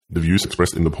The views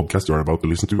expressed in the podcast you are about to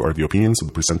listen to are the opinions of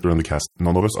the presenter and the cast.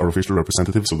 None of us are official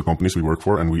representatives of the companies we work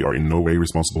for, and we are in no way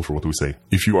responsible for what we say.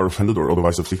 If you are offended or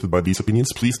otherwise afflicted by these opinions,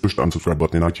 please push the unsubscribe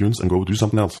button in iTunes and go do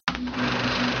something else. My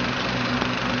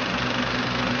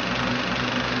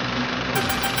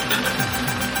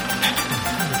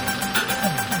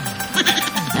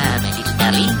little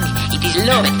darling, it is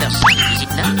love at first sight, is it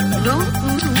not? No?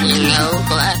 No,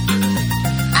 but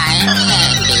I am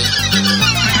happy.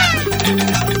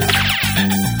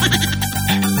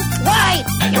 Why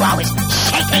are you always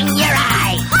shaking your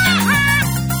eye?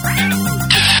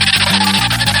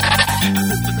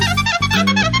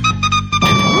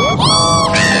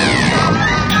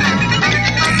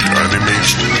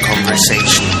 Animation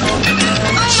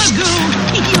conversation.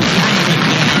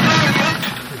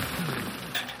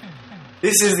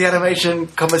 This is the Animation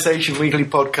Conversation Weekly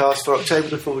podcast for October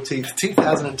the 14th,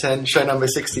 2010, show number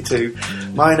 62.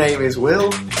 My name is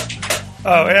Will.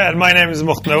 Oh, yeah, and my name is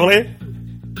Morten Øverlie.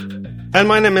 And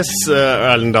my name is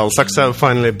Erlend Saksehaug,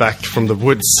 finally back from the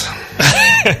woods.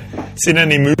 Seen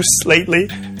any moose lately?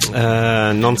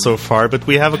 None so far, but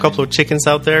we have a couple of chickens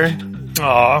out there.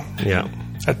 Aw, Yeah.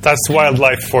 that's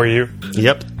wildlife for you.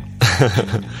 Yep.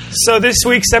 So this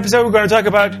week's episode, we're going to talk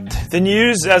about the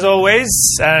news, as always,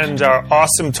 and our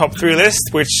awesome top 3 list,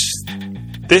 which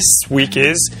this week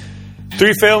is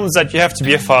 3 films that you have to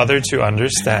be a father to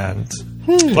understand.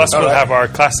 Plus, we'll have our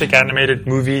classic animated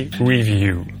movie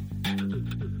review.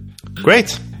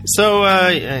 Great. So,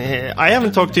 I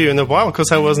haven't talked to you in a while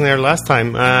because I wasn't here last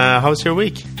time. How's your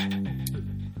week?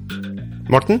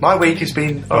 Morten? My week has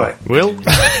been... Alright. Will?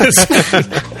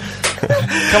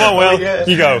 Come on, Will. Yeah.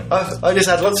 You go. I just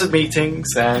had lots of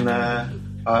meetings and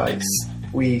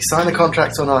we signed a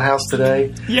contract on our house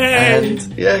today. Yay!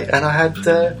 And I had...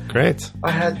 Great.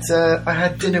 I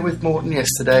had dinner with Morten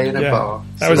yesterday in a bar.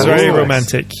 That was So very nice.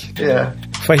 romantic. Yeah.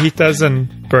 Fajitas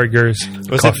and burgers.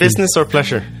 Was coffee. it business or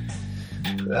pleasure?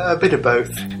 A bit of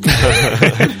both.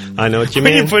 I know what you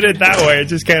When mean. you put it that way, it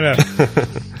just kind of...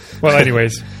 Well,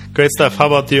 anyways. Great stuff. How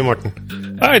about you, Morten?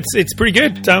 Oh, it's pretty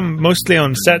good. I'm mostly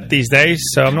on set these days,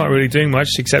 so I'm not really doing much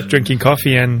except drinking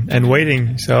coffee and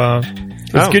waiting. So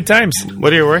it's good times.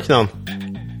 What are you working on?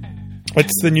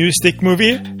 It's the new Stick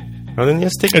movie. Oh, then you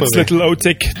stick It's movie. Little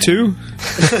Otik 2.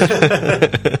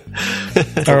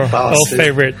 Our all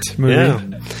favorite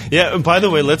movie. Yeah, by the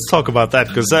way, let's talk about that,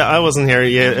 because I wasn't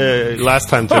here last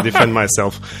time to defend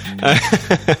myself. Oh,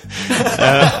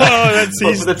 that's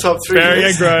What were the top 3 very a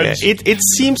lists? grudge. It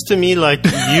seems to me like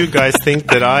you guys think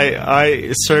that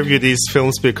I serve you these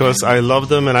films because I love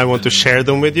them and I want to share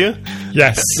them with you.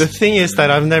 Yes. The thing is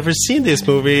that I've never seen these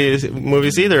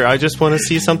movies either. I just want to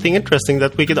see something interesting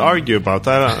that we could argue about.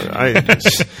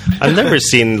 I've never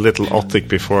seen Little Otik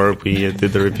before we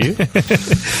did the review.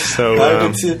 So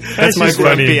that's my just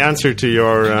grumpy funny. answer to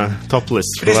your top list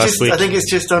for last week. I think it's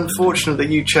just unfortunate that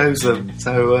you chose them.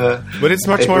 So, But it's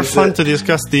much it more was, fun to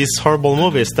discuss these horrible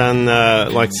movies than,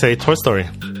 like, say, Toy Story.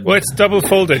 Well, it's double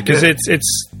folded because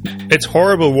it's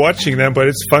horrible watching them, but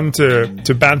it's fun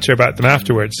to banter about them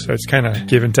afterwards. So it's kind of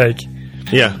give and take.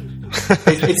 Yeah.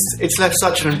 it's left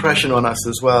such an impression on us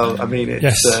as well. I mean, it's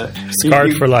Yes,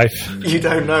 scarred for life. You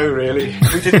don't know really.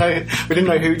 We didn't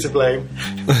know who to blame.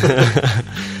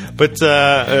 But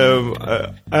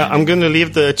I'm going to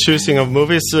leave the choosing of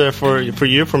movies for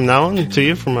you from now on, to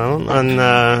you from now on, and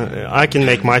I can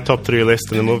make my top 3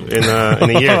 list in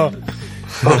a year.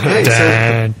 Okay,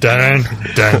 Dun, dun,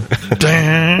 dun,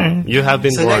 dun. You have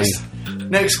been so warned.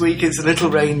 next week is the Little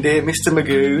Reindeer, Mr.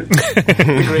 Magoo,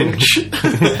 the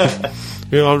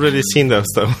Grinch. We've already seen those,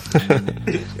 though.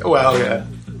 Well, yeah,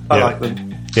 I Yeah. like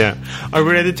them. Yeah. Are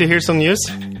we ready to hear some news?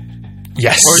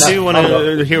 Yes. Or do you want I'm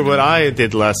to hear what I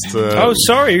did last? Oh,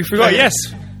 sorry, you forgot. Yes.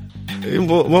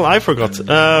 Well, I forgot.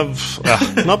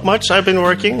 Not much. I've been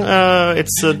working.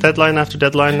 It's deadline after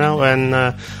deadline now, and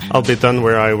I'll be done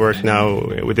where I work now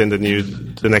within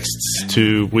the next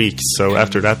 2 weeks. So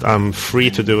after that, I'm free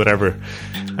to do whatever,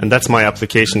 and that's my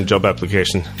job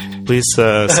application. Please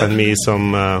send me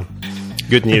some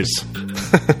good news.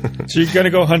 So you're going to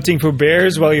go hunting for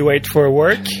bears while you wait for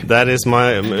work? That is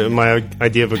my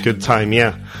idea of a good time.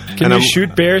 Yeah. Can you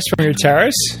shoot bears from your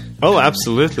terrace? Oh,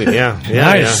 absolutely. Yeah.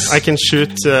 Nice. Yeah. I can shoot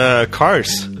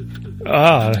cars.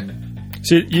 Ah.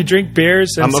 So you drink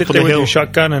beers and I'm up sit for there the with hill. your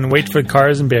shotgun and wait for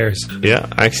cars and bears. Yeah,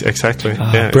 exactly.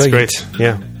 Ah, Yeah, brilliant. it's great.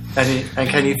 Yeah. And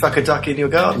can you fuck a duck in your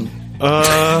garden?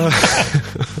 I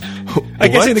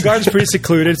guess in the garden's pretty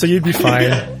secluded, so you'd be fine.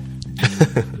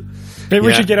 Maybe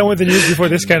we Yeah. should get on with the news before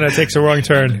this kind of takes a wrong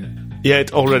turn. Yeah,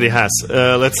 it already has.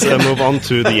 Let's move on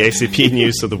to the ACP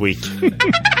news of the week.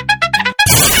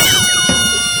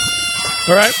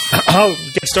 All right, I'll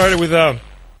get started with a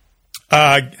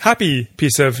happy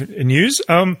piece of news.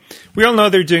 We all know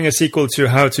they're doing a sequel to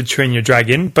How to Train Your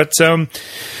Dragon, but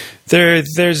there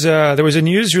was a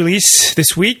news release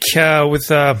this week with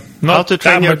not How to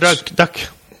Train Your Duck.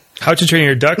 How to Train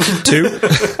Your Duck 2.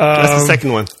 That's the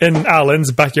second one. In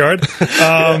Alan's backyard.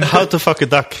 How to Fuck a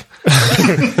Duck.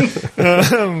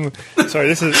 Sorry,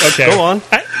 this is... Okay. Go on.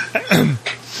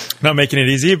 Not making it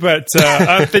easy, but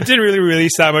they didn't really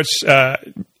release that much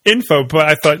info, but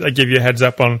I thought I'd give you a heads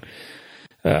up on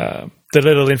the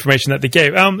little information that they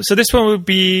gave. So this one will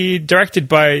be directed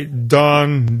by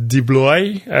Don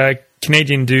DeBlois, a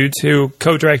Canadian dude who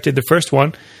co-directed the first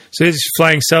one. So he's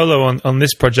flying solo on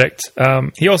this project.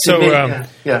 He also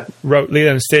wrote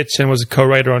Lilo and Stitch and was a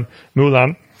co-writer on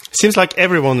Mulan. Seems like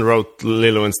everyone wrote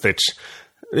Lilo and Stitch.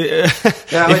 Every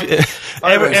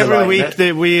week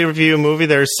that we review a movie,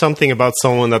 there's something about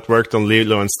someone that worked on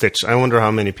Lilo and Stitch. I wonder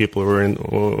how many people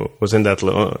was in that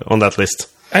on that list.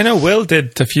 I know Will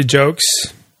did a few jokes.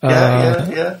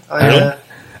 I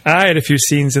had a few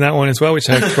scenes in that one as well, which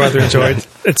I rather enjoyed.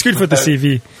 It's good for the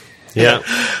CV. Yeah.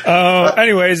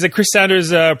 Anyways, Chris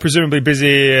Sanders presumably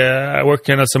busy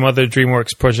working on some other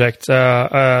DreamWorks project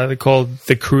called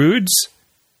The Croods.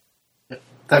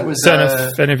 That was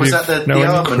that the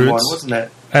Armin one, wasn't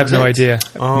it? I have no idea.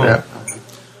 Oh. Yeah.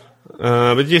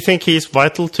 But do you think he's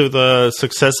vital to the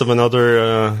success of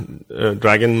another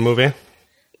dragon movie?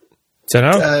 Don't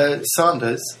know.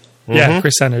 Sanders? Yeah,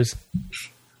 Chris Sanders.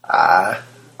 I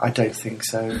don't think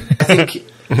so.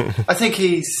 I think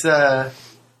he's...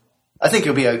 I think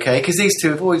he'll be okay because these two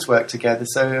have always worked together.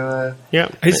 So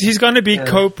he's going to be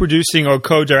co-producing or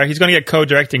co-direct. He's going to get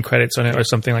co-directing credits on it or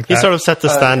something like that. He sort of set the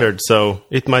standard, so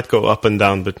it might go up and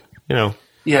down, but you know.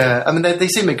 Yeah, I mean they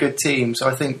seem a good team, so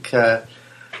I think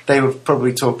they will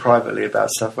probably talk privately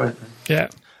about stuff, won't they? Yeah.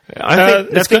 I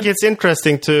think it's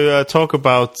interesting to talk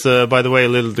about. By the way, a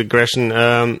little digression: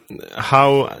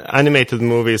 how animated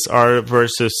movies are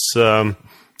versus.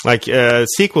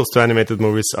 Sequels to animated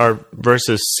movies are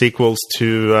versus sequels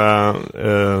to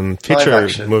feature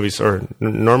movies or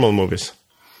normal movies.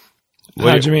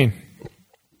 How do you mean?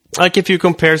 Like if you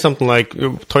compare something like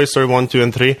Toy Story 1, 2,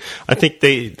 and 3, I think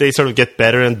they sort of get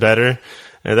better and better.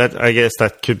 That I guess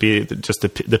that could be just the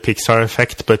Pixar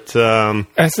effect, but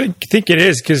I think it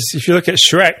is because if you look at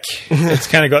Shrek, it's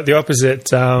kind of got the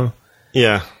opposite.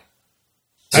 Yeah.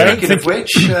 Speaking of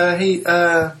which,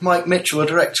 Mike Mitchell, a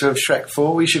director of Shrek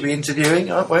 4, we should be interviewing,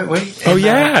 won't we?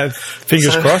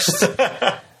 Fingers crossed.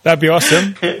 That'd be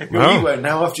awesome. We won't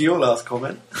now after your last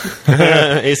comment.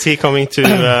 Is he coming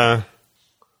to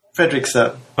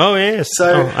Fredrikstad? Oh yes.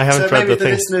 So I haven't read maybe the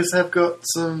the listeners have got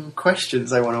some questions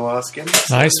they want to ask him.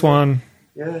 Nice one.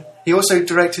 Yeah. He also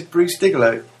directed Bruce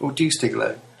Diggalo, or Deuce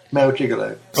Diggalo. Male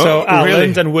Gigolo. So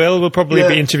Alan and Will will probably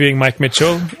be interviewing Mike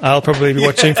Mitchell. I'll probably be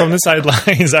watching from the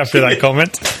sidelines after that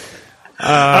comment.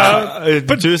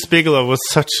 But Deuce Bigelow was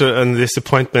such a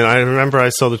disappointment. I remember I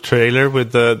saw the trailer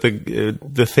with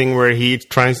the thing where is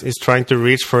trying to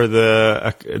reach for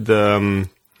the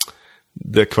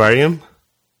aquarium,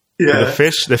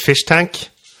 the fish tank,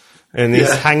 and he's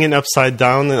hanging upside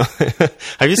down.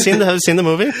 Have you seen the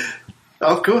movie?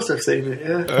 Of course, I've seen it.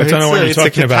 Yeah, I don't know what you're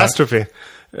talking about. It's a catastrophe.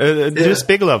 Deuce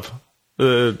Bigelow,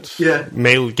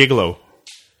 male gigolo.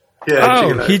 Yeah,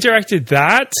 Gigolo. He directed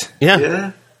that?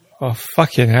 Yeah. Oh,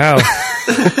 fucking hell.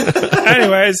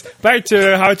 Anyways, back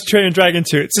to How to Train Your Dragon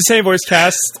 2. It's the same voice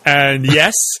cast, and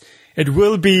yes, it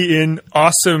will be in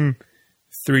awesome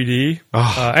 3D.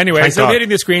 Anyways, they'll be hitting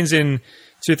the screens in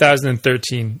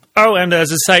 2013. Oh, and as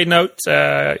a side note,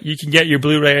 you can get your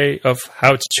Blu-ray of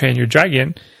How to Train Your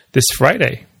Dragon this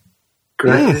Friday.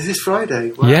 Great. Is this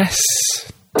Friday? Wow. Yes.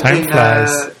 Time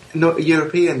flies. Not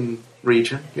European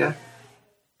region, yeah?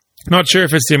 Not sure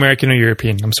if it's the American or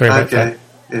European. I'm sorry about that.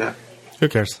 Yeah. Who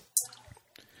cares?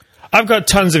 I've got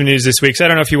tons of news this week, so I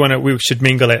don't know if we should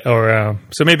mingle it, or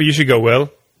so maybe you should go, Will.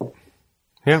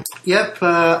 Yeah. Yep.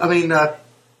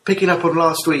 Picking up on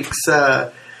last week's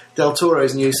Del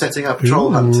Toro's news, setting up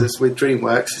Trollhunters with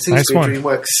DreamWorks. It seems to be a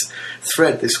DreamWorks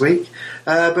thread this week.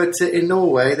 But in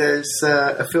Norway, there's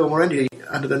a film already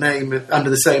under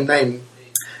the same name,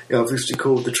 obviously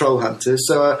called The Trollhunters.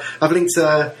 So I've linked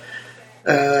a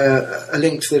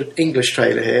link to the English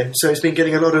trailer here. So it's been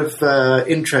getting a lot of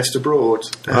interest abroad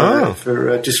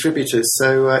for distributors.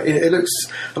 So it looks,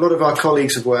 a lot of our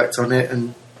colleagues have worked on it,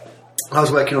 and I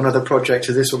was working on other projects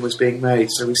as this one was being made.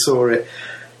 So we saw it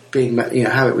being,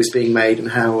 how it was being made and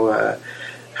how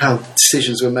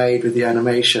decisions were made with the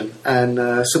animation. And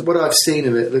so what I've seen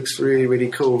of it looks really, really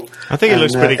cool. I think it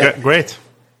looks pretty great.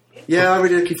 Yeah, I'm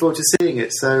really looking forward to seeing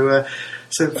it. So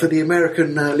So for the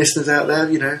American listeners out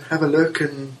there, have a look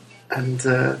and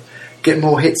get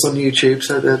more hits on YouTube,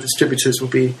 so the distributors will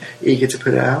be eager to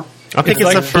put it out. I think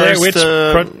it's the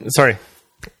first. Sorry,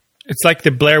 it's like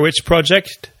the Blair Witch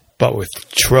Project, but with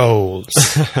trolls.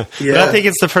 Yeah. But I think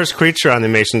it's the first creature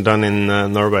animation done in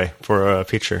Norway for a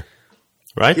feature,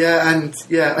 right?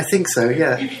 Yeah, I think so.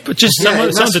 Yeah, but just some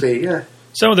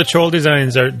of the troll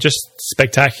designs are just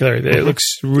spectacular. It looks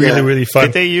really fun.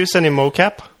 Did they use any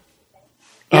mocap?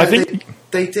 Yeah, I think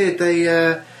they did. They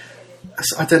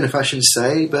I don't know if I should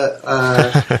say, but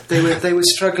they were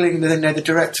struggling. The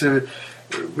director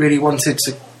really wanted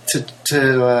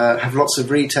to have lots of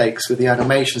retakes with the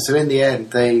animation. So in the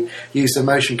end, they used a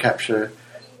motion capture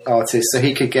artist, so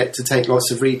he could get to take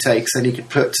lots of retakes, and he could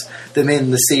put them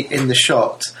in the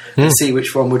shot and see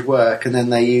which one would work, and then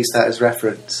they used that as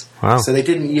reference. Wow. So they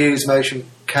didn't use motion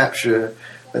capture,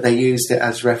 but they used it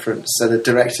as reference, so the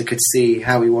director could see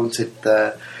how he wanted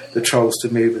the trolls to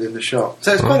move within the shot.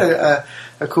 So it's quite a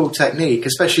cool technique,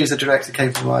 especially as the director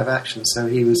came from live action. So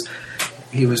he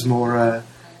was more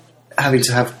having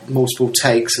to have multiple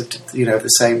takes of the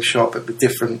same shot, but with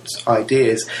different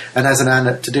ideas. And as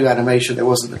to do animation, there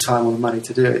wasn't the time or the money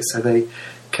to do it, so they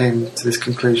came to this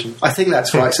conclusion. I think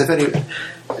that's right. So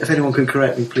if anyone can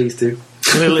correct me, please do.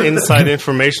 A little inside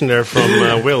information there from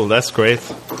Will. That's great.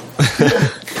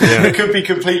 Yeah. It could be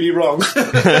completely wrong.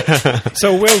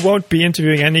 So Will won't be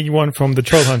interviewing anyone from the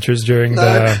Trollhunters during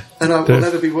and I will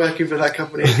never be working for that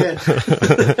company again.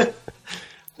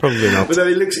 Probably not. But no,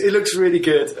 it looks really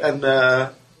good, and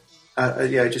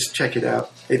just check it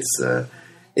out.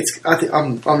 I think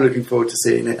I'm looking forward to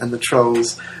seeing it, and the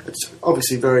trolls. It's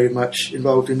obviously very much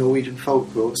involved in Norwegian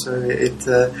folklore, so it's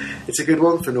a good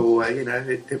one for Norway.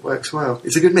 It works well.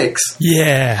 It's a good mix.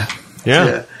 Yeah.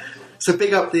 So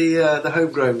big up the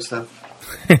homegrown stuff.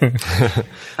 And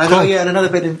cool. And another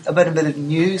bit of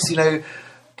news.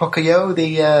 Pocoyo,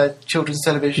 the children's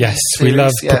television. Yes, series. We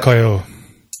love Pocoyo.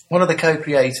 One of the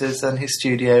co-creators and his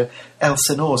studio,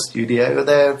 Elsinore Studio,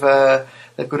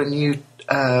 they've got a new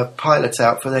pilot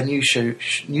out for their new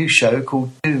show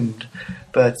called Doomed.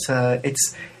 But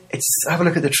it's have a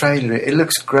look at the trailer. It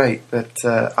looks great, but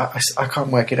I can't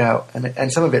work it out,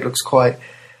 and some of it looks quite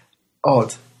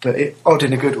odd, but odd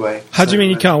in a good way. How do you mean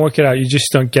you can't work it out? You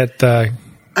just don't get the...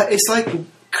 it's like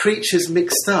creatures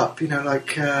mixed up,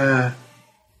 like a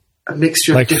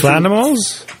mixture like of different... Like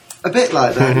Flanimals? A bit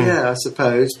like that, yeah, I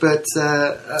suppose. But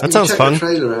that sounds fun. The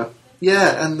trailer out.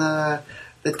 Yeah, and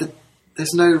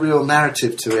there's no real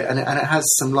narrative to it, and it has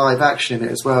some live action in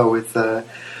it as well, with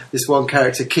this one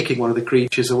character kicking one of the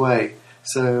creatures away.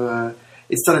 So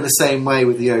it's done in the same way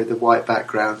with the white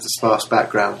backgrounds, the sparse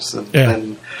backgrounds, and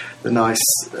then the nice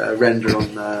render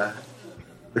on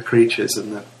the creatures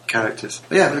and the characters.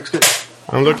 But yeah, it looks good.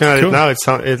 I'm looking at it now.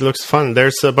 It looks fun.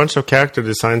 There's a bunch of character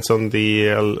designs on the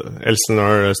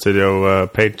Elsinore Studio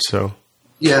page. So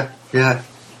yeah,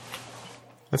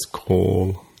 that's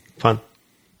cool. Fun.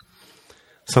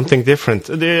 Something different.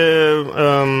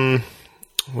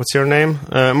 What's your name?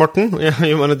 Morten? Yeah,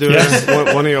 you want to do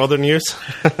one of your other news?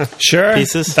 Sure.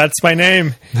 Pieces? That's my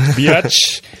name.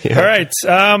 Biatch. Yeah. All right.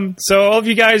 So all of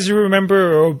you guys who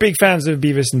remember or big fans of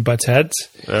Beavis and Butthead?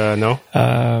 No.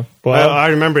 Well, I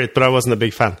remember it, but I wasn't a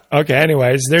big fan. Okay,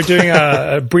 anyways, they're doing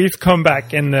a brief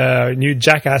comeback in the new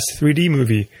Jackass 3D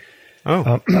movie.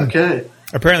 Oh. Okay.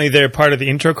 Apparently they're part of the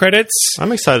intro credits.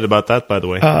 I'm excited about that, by the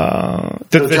way.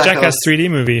 The Jackass 3D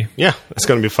movie. Yeah, it's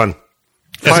going to be fun.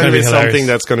 That's finally something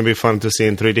that's going to be fun to see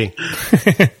in 3D.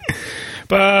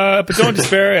 But don't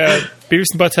despair.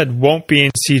 Beavis and Butthead won't be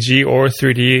in CG or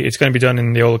 3D. It's going to be done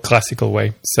in the old classical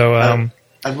way. So,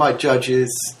 and Mike Judge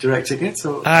is directing it.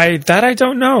 Or? I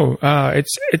don't know.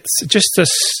 It's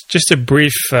just a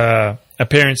brief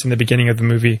appearance in the beginning of the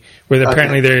movie where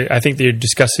apparently I think they're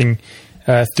discussing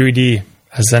 3D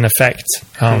as an effect.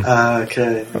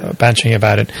 Bantering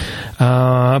about it.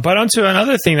 But onto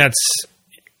another thing that's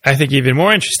I think even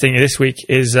more interesting this week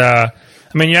is, you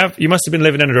must have been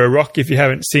living under a rock if you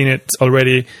haven't seen it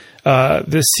already.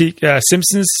 The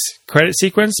Simpsons credit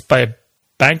sequence by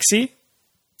Banksy.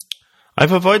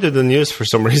 I've avoided the news for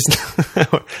some reason.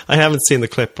 I haven't seen the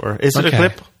clip, or is it a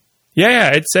clip?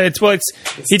 Yeah. He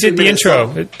did the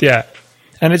intro.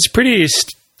 And it's pretty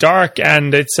stark,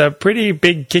 and it's a pretty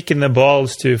big kick in the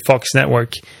balls to Fox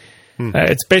Network.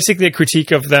 It's basically a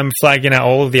critique of them flagging out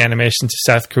all of the animation to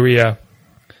South Korea.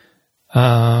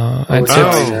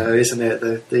 Isn't it?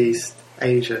 The East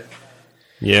Asia.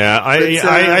 Yeah,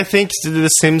 I think the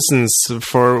Simpsons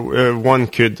for one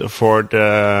could afford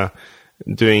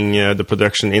doing the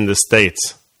production in the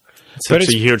States. Such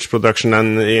a huge production,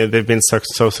 and they've been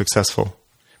so successful.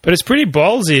 But it's pretty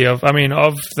ballsy of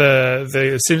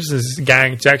the Simpsons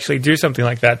gang to actually do something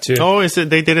like that too. Oh, is it?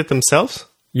 They did it themselves?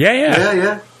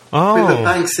 Yeah. Oh,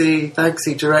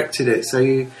 Banksy directed it. So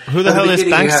who the hell is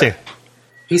Banksy?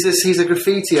 He's a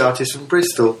graffiti artist from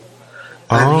Bristol,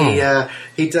 and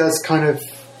he does kind of,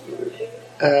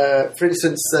 for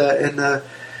instance, in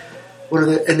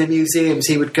the museums,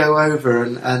 he would go over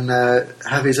and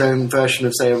have his own version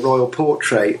of, say, a royal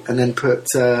portrait, and then put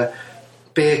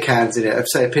beer cans in it, of,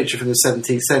 say, a picture from the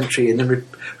 17th century, and then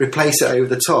replace it over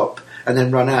the top, and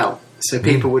then run out, so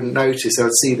people wouldn't notice. They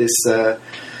would see this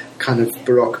kind of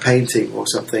Baroque painting or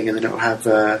something, and then it will have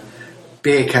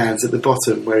beer cans at the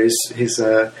bottom where his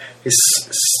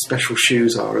special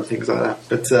shoes are and things like that.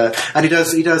 But and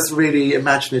he does really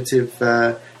imaginative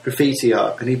graffiti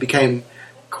art, and he became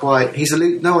quite.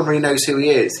 No one really knows who he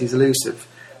is. He's elusive,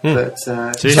 but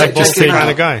so he's like this kind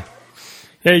of guy.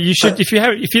 Yeah, you should. If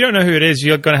you don't know who it is,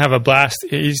 you're going to have a blast.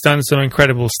 He's done some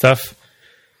incredible stuff.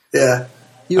 Yeah,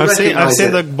 I've seen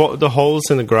the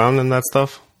holes in the ground and that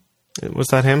stuff. Was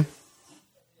that him?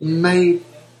 Maybe.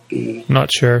 Not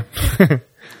sure.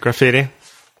 Graffiti?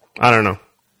 I don't know.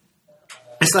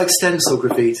 It's like stencil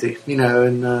graffiti,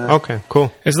 and... okay,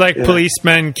 cool. It's like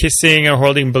policemen kissing or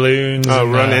holding balloons. Oh,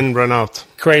 run in, run out.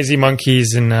 Crazy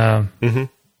monkeys and...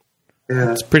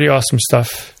 It's pretty awesome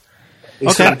stuff.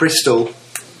 It's in Bristol.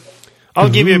 I'll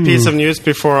give you a piece of news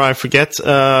before I forget.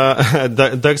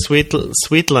 Doug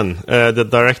Sweetland, the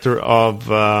director of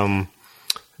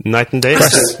Night and Day.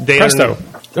 Presto.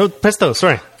 Presto,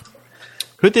 sorry.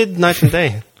 Who did Night and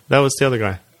Day? That was the other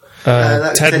guy.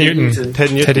 Ted Newton.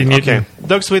 Teddy Newton. Okay.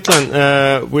 Doug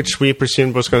Sweetland, which we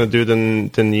presumed was going to do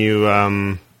the new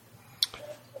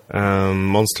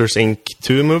Monsters Inc.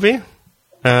 2 movie,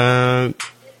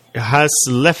 has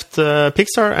left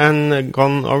Pixar and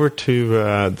gone over to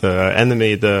the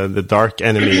enemy, the dark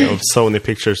enemy of Sony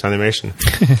Pictures Animation.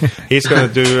 He's going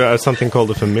to do something called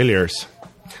The Familiars.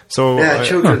 So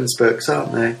children's books,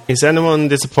 aren't they? Is anyone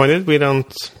disappointed? We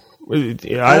don't.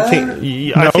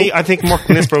 I think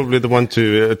Morten is probably the one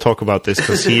to talk about this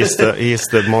because he is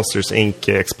the Monsters Inc.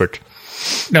 expert.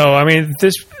 No, I mean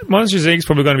this Monsters Inc. is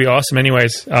probably going to be awesome,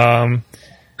 anyways.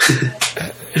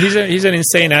 He's an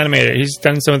insane animator. He's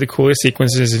done some of the coolest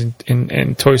sequences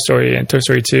in Toy Story and Toy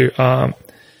Story 2.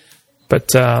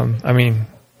 But I mean,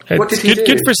 it's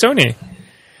good for Sony.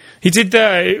 He did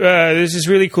there's this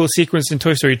really cool sequence in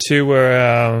Toy Story 2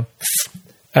 where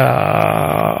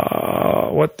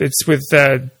it's with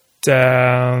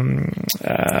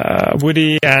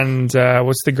Woody and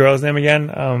what's the girl's name again?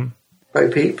 Bo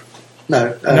Peep?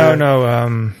 No.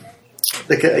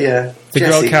 The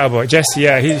girl cowboy, Jessie.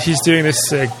 Yeah, he's doing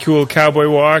this cool cowboy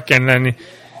walk, and then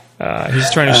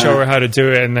he's trying to show her how to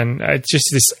do it, and then it's just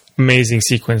this amazing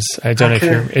sequence. I don't know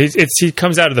if you he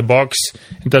comes out of the box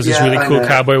and does this really cool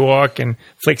cowboy walk and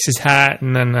flicks his hat,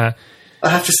 and then I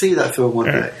have to see that film one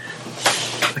day.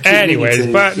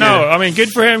 Anyways, I mean, good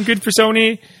for him, good for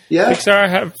Sony. Yeah, Pixar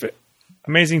have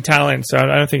amazing talent, so I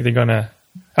don't think they're gonna.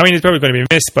 I mean, it's probably going to be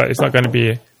missed, but it's not going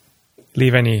to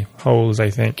leave any holes, I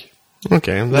think.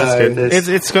 Okay, that's good.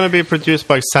 It's going to be produced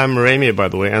by Sam Raimi, by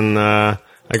the way, and a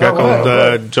guy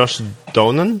called Josh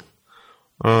Donen.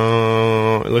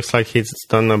 It looks like he's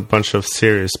done a bunch of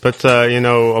series, but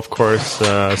of course,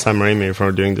 Sam Raimi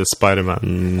for doing the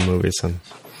Spider-Man movies and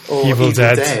Evil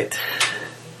Dead.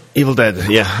 Evil Dead,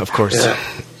 yeah, of course.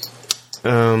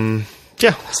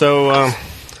 So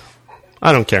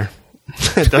I don't care.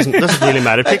 It doesn't really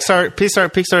matter.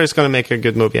 Pixar is going to make a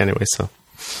good movie anyway, so.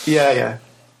 Yeah.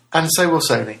 And so will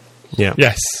Sony. Yeah.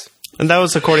 Yes. And that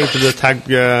was according to the tag,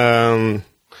 the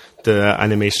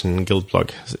Animation Guild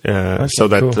blog. So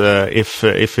that cool.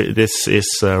 If this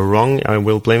is wrong, I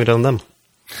will blame it on them.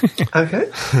 Okay.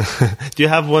 Do you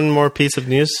have one more piece of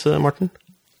news, Morten?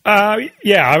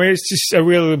 Yeah. I mean, it's just a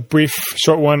real brief,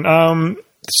 short one.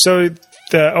 So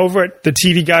over at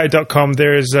thetvguide.com,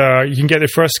 there's you can get the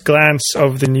first glance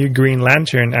of the new Green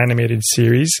Lantern animated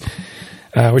series.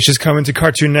 Which is coming to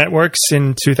Cartoon Networks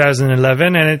in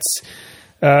 2011, and it's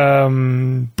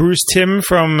Bruce Timm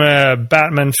from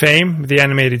Batman fame, the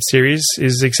animated series,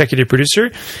 is executive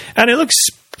producer, and it looks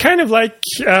kind of like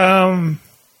that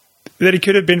it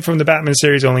could have been from the Batman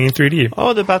series, only in 3D.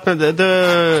 Oh, the Batman, is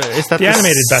that the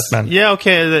animated Batman? Yeah,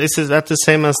 okay. Is that the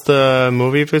same as the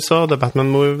movie we saw, the Batman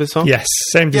movie we saw? Yes,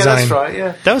 same design. Yeah, that's right.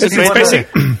 Yeah, that was a great movie.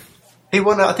 He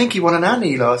won. I think he won an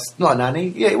Annie not an Annie.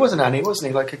 Yeah, it was an Annie,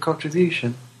 wasn't he? Like a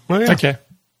contribution. Oh, yeah. Okay.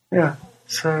 Yeah.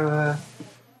 So,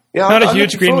 not a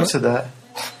huge looking green. Forward to that.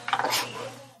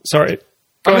 Sorry.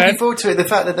 I'm looking forward to it. The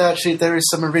fact that there is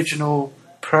some original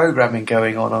programming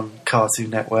going on Cartoon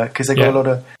Network, because they got a lot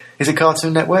of. Is it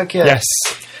Cartoon Network? Yeah. Yes.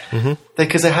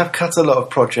 Because they have cut a lot of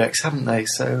projects, haven't they?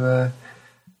 So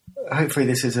hopefully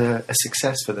this is a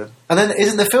success for them. And then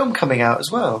isn't the film coming out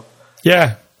as well?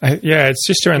 Yeah, it's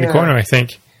just around the corner, I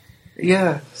think.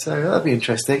 Yeah, so that'll be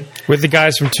interesting. With the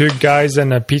guys from Two Guys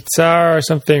and a Pizza or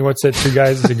something. What's it? Two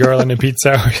Guys, a girl and a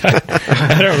pizza.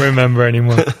 I don't remember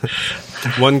anymore.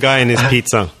 One guy and his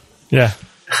pizza. Yeah.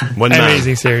 One man.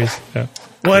 Amazing series. Yeah.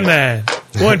 One man,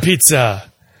 one pizza.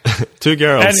 Two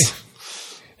girls.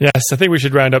 Yes, I think we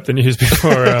should round up the news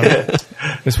before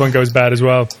this one goes bad as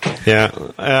well. Yeah.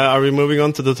 Are we moving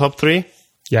on to the top 3?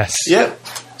 Yes. Yep.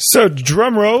 So,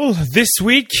 drum roll. This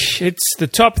week, it's the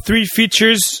top 3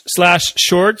 features /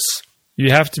 shorts you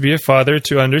have to be a father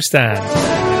to understand.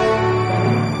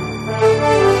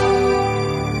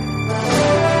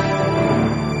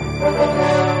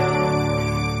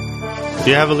 Do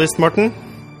you have a list, Morten?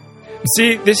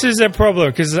 See, this is a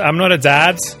problem because I'm not a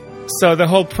dad. So the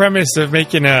whole premise of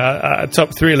making a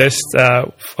top 3 list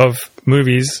of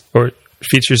movies or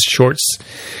features shorts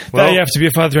that you have to be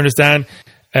a father to understand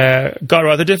got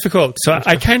rather difficult. So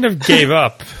I kind of gave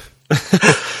up.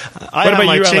 I have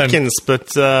my chickens,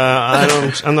 but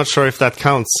I'm not sure if that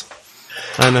counts.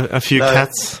 And a few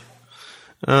cats.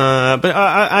 But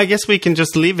I guess we can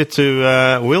just leave it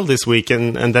to Will this week,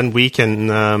 and then we can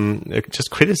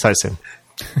just criticize him.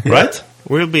 Right?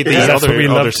 We'll be the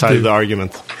other side of the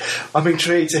argument. I'm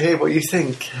intrigued to hear what you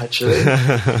think, actually.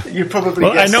 You probably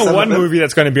I know one movie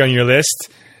that's going to be on your list.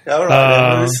 All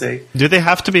right, let's see. Do they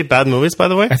have to be bad movies, by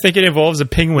the way? I think it involves a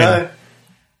penguin.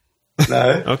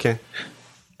 No. Okay.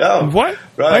 Oh, what?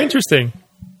 Right. Oh, interesting.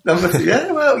 I'm not going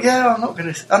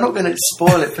to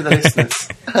spoil it for the listeners.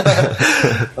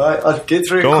 Right, I'll get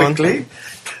through it quickly.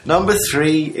 Number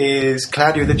 3 is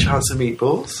Cloudy with a Chance of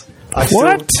Meatballs.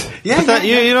 What? You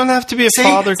don't have to be a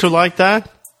father to like that.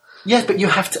 Yes, but you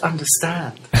have to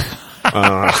understand.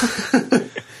 That's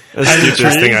the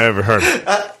stupidest thing I ever heard.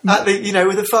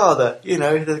 With a father,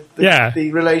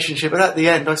 the relationship, and at the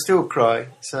end, I still cry.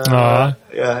 So,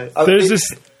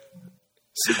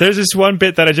 There's this one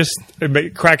bit that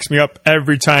it cracks me up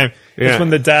every time. Yeah. It's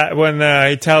when the dad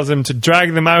he tells him to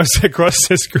drag the mouse across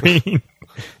the screen,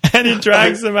 and he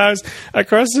drags the mouse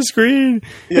across the screen.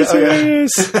 It's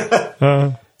hilarious.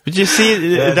 But you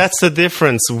see, that's the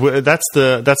difference. That's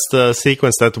the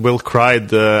sequence that Will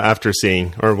cried after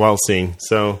seeing or while seeing.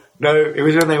 So no, it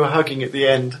was when they were hugging at the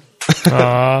end.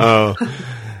 Oh.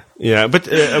 Yeah, but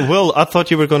Will, I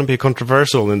thought you were going to be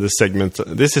controversial in this segment.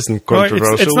 This isn't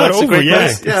controversial. It's not over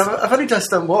yet. Yeah, I've only just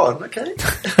done one. Okay.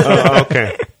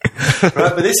 Okay. Right,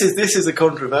 but this is a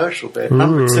controversial bit. Ooh.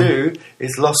 Number 2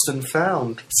 is Lost and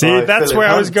Found. See, that's where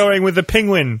I was going with the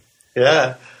penguin.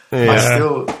 Yeah.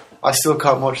 I still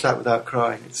can't watch that without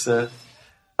crying. It's I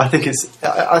think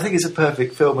it's a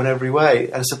perfect film in every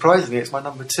way, and surprisingly, it's my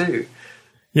number 2.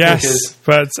 Yes,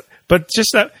 but just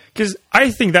that, because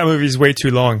I think that movie is way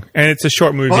too long, and it's a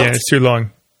short movie, and it's too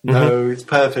long. No, it's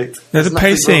perfect. The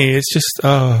pacing is just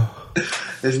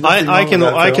I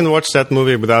can watch that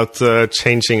movie without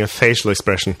changing a facial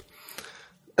expression.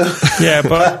 Yeah,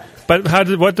 but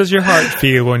what does your heart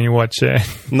feel when you watch it?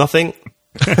 Nothing.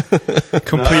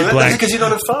 Complete blank. Because you're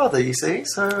not a father, you see.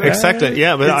 So exactly.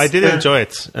 Yeah, but I did enjoy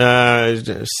it.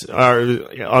 It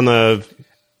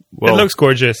looks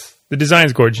gorgeous. The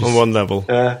design's gorgeous. On one level.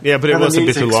 Yeah, but it was a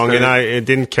bit too long, and I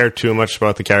didn't care too much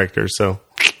about the characters, so...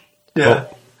 Yeah.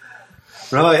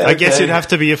 Right, okay. I guess you'd have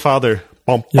to be a father.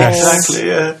 Yes. Exactly,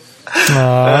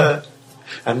 yeah.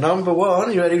 And number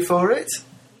 1, you ready for it?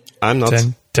 I'm not.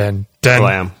 Dun. Well,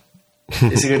 I am.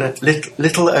 Is it going to...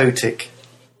 Little Otik.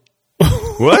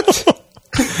 What?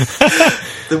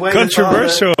 The way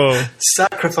controversial. The father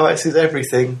sacrifices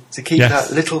everything to keep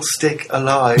that little stick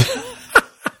alive.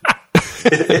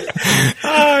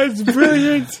 It's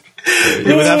brilliant.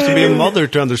 You would have to be a mother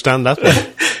to understand that one.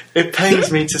 It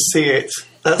pains me to see it.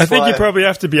 I think you probably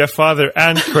have to be a father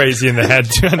and crazy in the head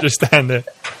to understand it.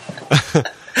 I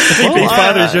think being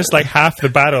father is just like half the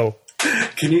battle.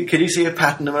 Can you see a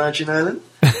pattern emerging, Erlend?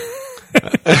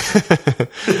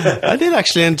 I did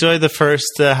actually enjoy the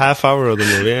first half hour of the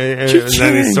movie, and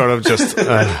then it's sort of just...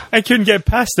 I couldn't get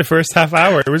past the first half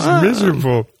hour. It was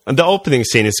miserable. And the opening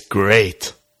scene is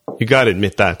great. You got to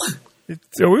admit that.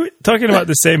 Are we talking about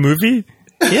the same movie?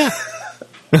 Yeah.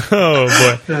 Oh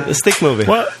boy, the stick movie.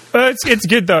 Well, it's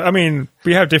good though. I mean,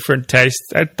 we have different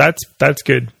tastes. That's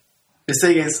good. The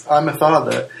thing is, I'm a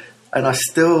father, and I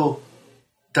still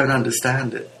don't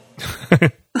understand it.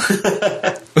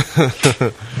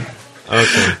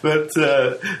 Okay, but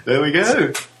there we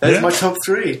go. That's my top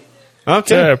 3.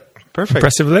 Okay, perfect.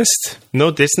 Impressive list.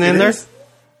 No Disney in there.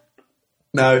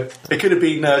 No, it could have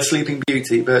been Sleeping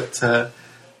Beauty, but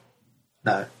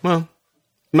No. Well,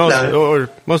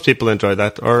 most people enjoy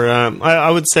that. Or I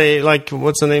would say, like,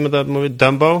 what's the name of that movie?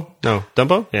 Dumbo? No,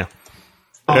 Dumbo? Yeah.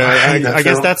 I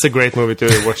guess that's a great movie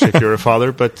to watch if you're a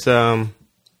father, but...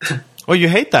 oh, you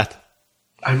hate that?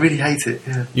 I really hate it,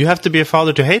 yeah. You have to be a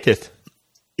father to hate it?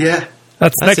 Yeah.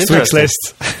 That's next week's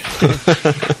list.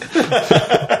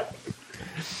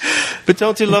 But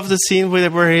don't you love the scene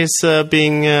where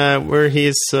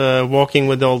he's walking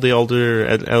with all the older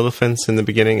elephants in the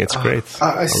beginning? It's great.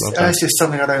 It's just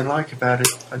something I don't like about it.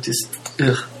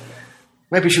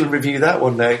 Maybe we should review that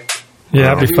one day.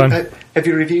 Yeah, that'd be fun. Have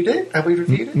you reviewed it? Have we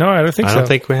reviewed it? No, I don't think so. I don't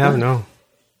think we have, no.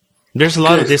 There's a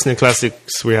lot of Disney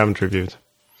classics we haven't reviewed.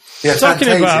 Yeah, talking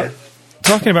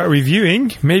about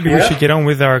reviewing, maybe we should get on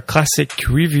with our classic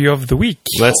review of the week.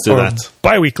 Let's do that.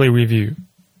 Bi-weekly review.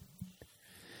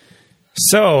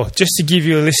 So, just to give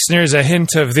you listeners a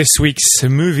hint of this week's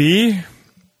movie,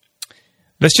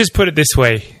 let's just put it this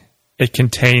way. It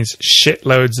contains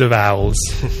shitloads of owls.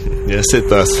 Yes, it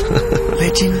does.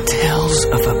 Legend tells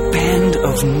of a band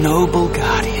of noble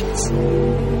guardians,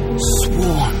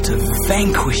 sworn to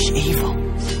vanquish evil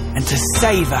and to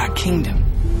save our kingdom.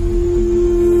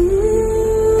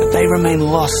 But they remain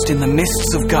lost in the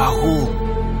mists of Gahul,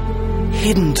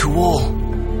 hidden to all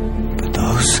but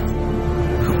those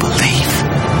who believe.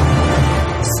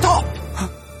 Stop!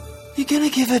 You're gonna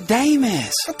give a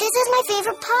daymare. But this is my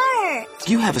favorite part.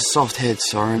 You have a soft head,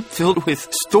 Soren, filled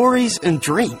with stories and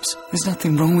dreams. There's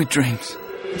nothing wrong with dreams.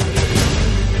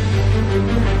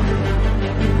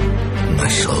 My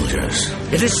soldiers,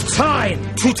 it is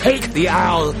time to take the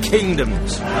Owl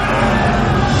Kingdoms.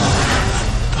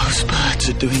 Those birds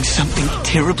are doing something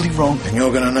terribly wrong. And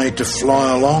you're going to need to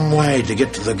fly a long way to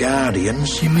get to the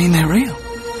Guardians. You mean they're real?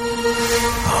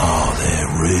 Oh,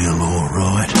 they're real, all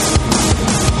right.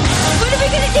 What are we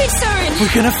going to do, Soren?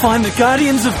 We're going to find the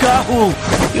Guardians of Gahul.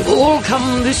 You've all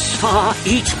come this far,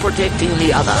 each protecting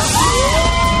the other.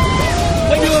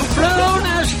 When you have flown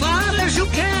as far as you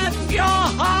can, you're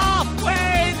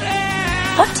halfway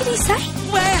there. What did he say?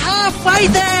 We're halfway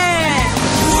there.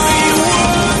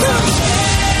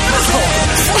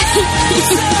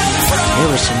 There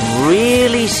were some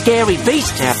really scary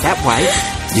beasts out that way.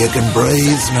 You can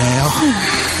breathe now.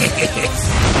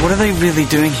 What are they really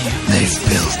doing here? They've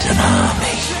built an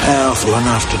army powerful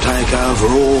enough to take over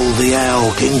all the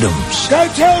Owl Kingdoms. Go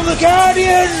tell the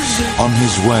Guardians! On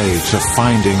his way to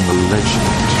finding the legend,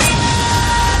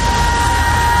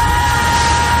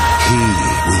 he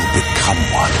will become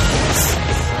one.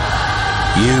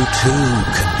 You too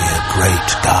can be a great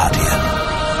guardian.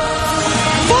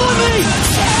 Follow me!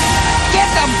 Get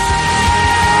them!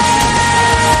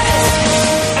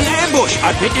 An ambush!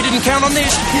 I bet you didn't count on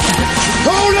this.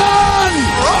 Hold on!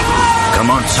 Come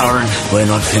on, Soren. We're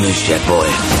not finished yet, boy.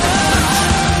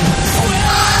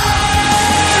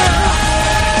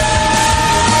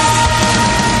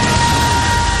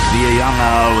 Be a young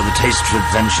owl with a taste for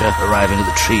adventure, arriving at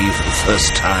the tree for the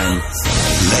first time.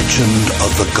 Legend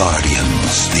of the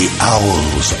Guardians, the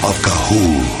Owls of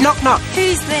Gahul. Knock, knock.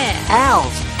 Who's there?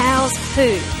 Owls. Owls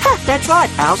who? Huh, that's right,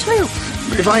 owls who?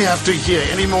 If I have to hear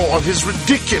any more of his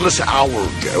ridiculous owl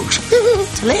jokes.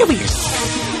 It's hilarious.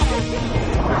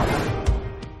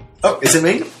 Oh, is it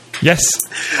me? Yes.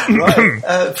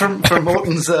 Right. From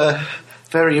Morten's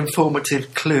very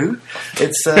informative clue,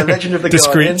 it's Legend of the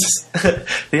Guardians.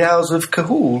 The Owls of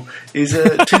Gahul is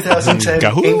a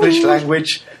 2010 English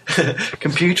language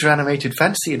computer animated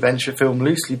fantasy adventure film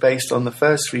loosely based on the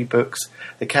first three books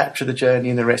that capture the journey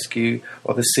and the rescue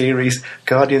of the series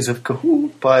Guardians of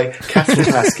Gahul by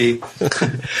Catherine Lasky.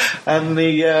 And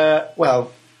the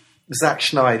Zack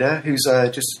Snyder, who's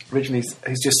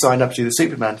just signed up to do the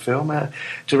Superman film,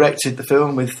 directed the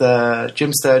film with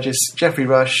Jim Sturgis, Jeffrey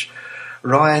Rush,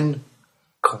 Ryan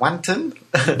Quanten,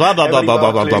 blah blah blah blah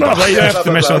blah blah blah. You don't have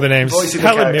to mention all the names.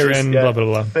 Helen Mirren, blah blah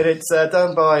blah. But it's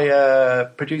done by,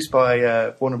 produced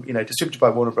by Warner, distributed by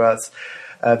Warner Bros.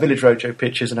 Village Roadshow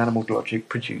Pictures and Animal Logic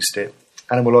produced it.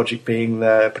 Animal Logic being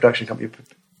the production company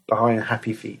behind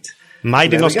Happy Feet.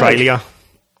 Made in Australia.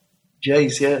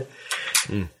 Jays, yeah.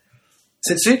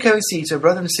 Setsuko and Sita,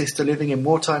 brother and sister living in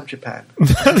wartime Japan.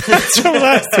 That's from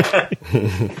last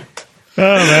week.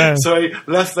 Oh, man. Sorry,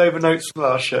 leftover notes from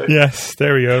last show. Yes,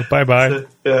 there we go. Bye-bye.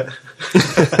 Yeah.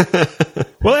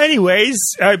 Well, anyways,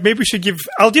 maybe we should give...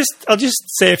 I'll just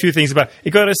say a few things about it.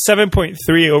 It got a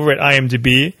 7.3 over at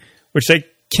IMDb, which I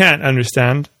can't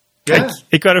understand. Yeah.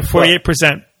 It got a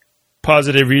 48%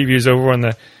 positive reviews over on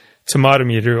the tomato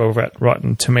meter over at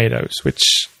Rotten Tomatoes,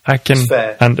 which I can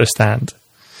understand.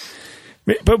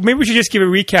 But maybe we should just give a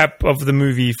recap of the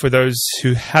movie for those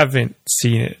who haven't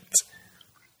seen it.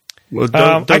 Well,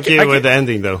 don't give away the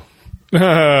ending, though.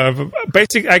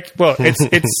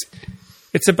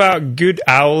 It's about good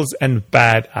owls and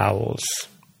bad owls.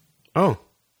 Oh.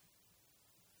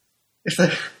 If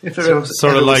there was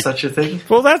sort of like such a thing.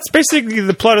 Well, that's basically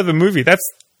the plot of the movie. That's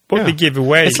what they give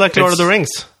away. It's like Lord of the Rings,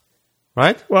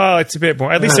 right? Well, it's a bit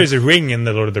more. At least there's a ring in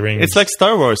the Lord of the Rings. It's like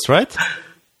Star Wars, right?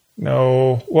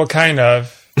 No, well, kind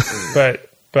of, but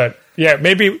yeah,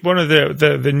 maybe one of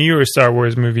the newer Star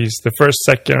Wars movies, the first,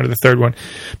 second, or the third one.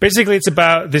 Basically, it's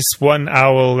about this one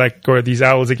owl, or these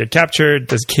owls that get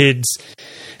captured as kids,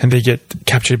 and they get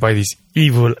captured by these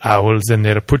evil owls, and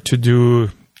they're put to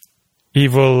do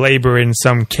evil labor in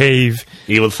some cave.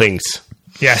 Evil things.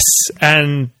 Yes,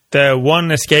 and the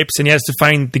one escapes, and he has to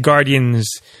find the guardians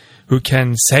who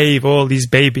can save all these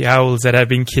baby owls that have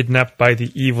been kidnapped by the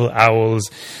evil owls.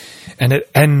 And it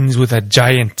ends with a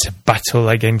giant battle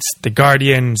against the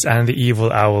guardians and the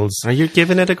evil owls. Are you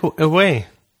giving it away?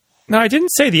 No, I didn't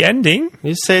say the ending.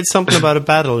 You said something about a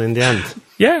battle in the end.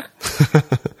 Yeah.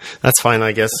 That's fine,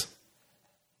 I guess.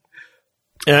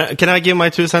 Can I give my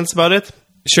 2 cents about it?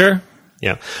 Sure.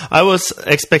 Yeah, I was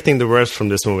expecting the worst from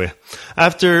this movie.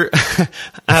 After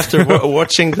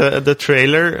watching the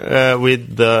trailer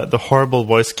with the horrible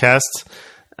voice cast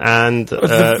and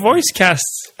the voice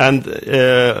casts and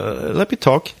let me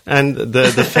talk, and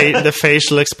the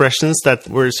facial expressions that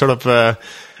were sort of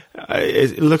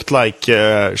it looked like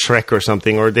Shrek or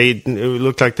something, or it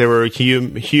looked like they were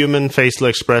human facial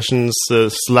expressions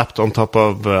slapped on top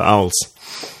of owls.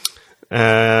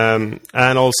 And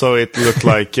also it looked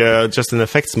like just an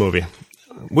effects movie,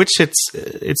 which it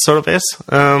sort of is.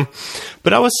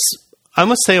 But I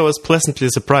must say I was pleasantly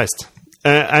surprised.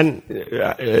 And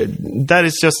that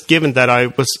is just given that I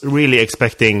was really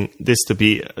expecting this to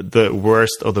be the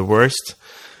worst of the worst.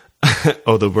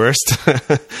 Or the worst.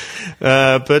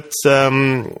 But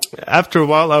after a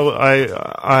while I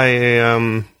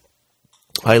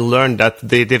learned that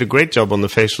they did a great job on the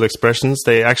facial expressions.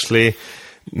 They actually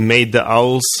made the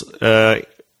owls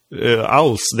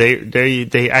owls.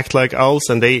 They act like owls,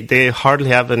 and they hardly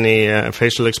have any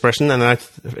facial expressions, and I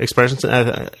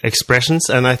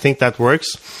think that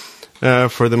works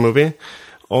for the movie.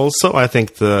 Also, I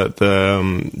think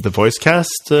the voice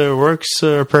cast works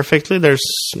perfectly.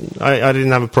 I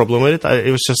didn't have a problem with it.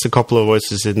 It was just a couple of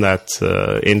voices in that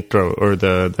intro or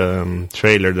the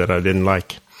trailer that I didn't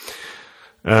like.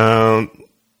 And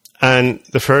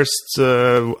the first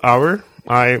hour,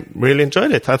 I really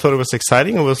enjoyed it. I thought it was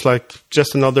exciting. It was like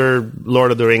just another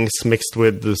Lord of the Rings mixed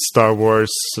with the Star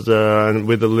Wars, and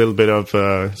with a little bit of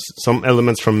some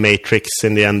elements from Matrix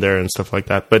in the end there and stuff like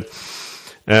that. But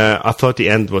I thought the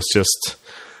end was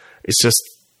it's just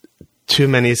too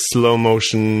many slow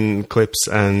motion clips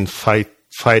and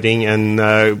fighting and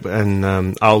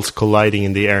owls colliding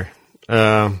in the air.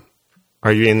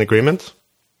 Are you in agreement?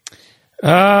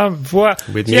 Well,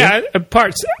 with me? Yeah,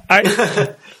 parts.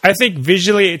 I think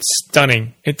visually it's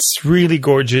stunning. It's really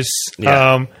gorgeous.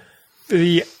 Yeah.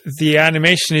 The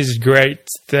animation is great.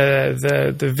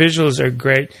 The visuals are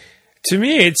great. To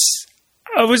me,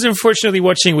 I was unfortunately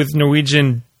watching with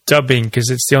Norwegian dubbing because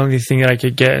it's the only thing that I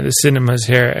could get in the cinemas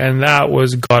here, and that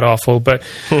was god awful. But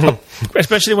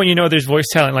especially when you know there's voice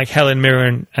talent like Helen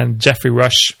Mirren and Jeffrey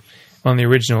Rush on the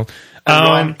original.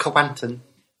 Ryan Quanten.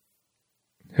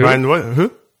 Who? Ryan what?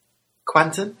 Who?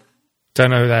 Quanten. Don't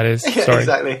know who that is. Sorry.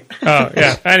 Exactly. Oh,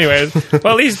 yeah. Anyways,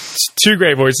 well, these two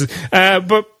great voices.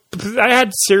 But I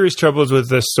had serious troubles with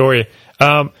the story.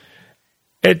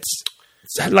 It's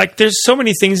like there's so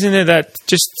many things in it that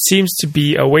just seems to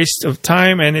be a waste of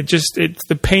time, and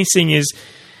the pacing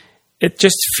it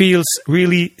just feels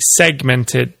really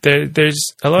segmented.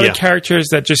 There's a lot of characters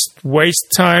that just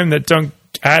waste time, that don't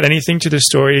add anything to the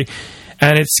story.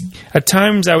 And it's at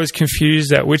times I was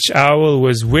confused at which owl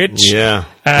was which. Yeah,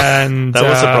 and that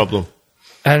was a problem.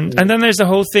 And then there's the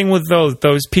whole thing with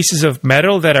those pieces of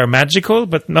metal that are magical,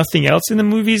 but nothing else in the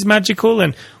movie is magical,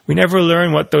 and we never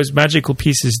learn what those magical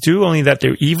pieces do. Only that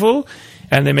they're evil,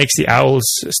 and it makes the owls'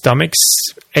 stomachs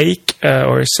ache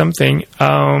or something.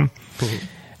 And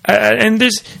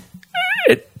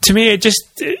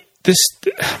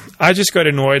I just got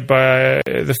annoyed by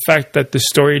the fact that the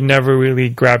story never really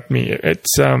grabbed me.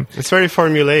 It's very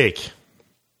formulaic.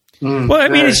 Well, I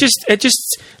mean, it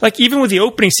just like even with the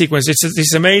opening sequence, it's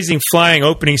this amazing flying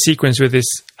opening sequence with this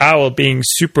owl being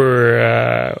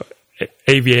super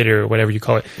aviator or whatever you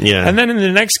call it. Yeah. And then in the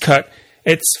next cut,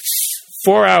 it's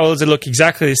 4 owls that look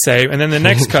exactly the same, and then the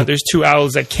next cut, there's 2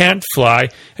 owls that can't fly,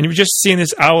 and you've just seen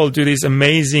this owl do this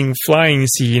amazing flying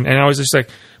scene, and I was just like,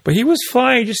 but he was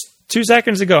flying just 2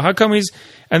 seconds ago. How come he's...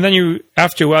 And then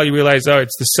after a while, you realize, oh,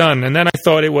 it's the sun. And then I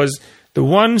thought it was the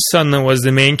one son that was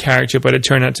the main character, but it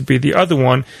turned out to be the other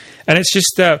one. And it's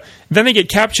just then they get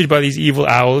captured by these evil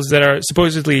owls that are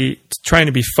supposedly trying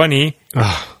to be funny.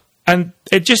 And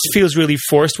it just feels really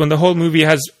forced when the whole movie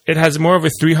has more of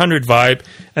a 300 vibe,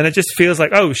 and it just feels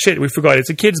like, oh shit, we forgot it's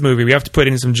a kids movie, we have to put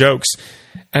in some jokes,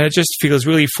 and it just feels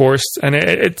really forced, and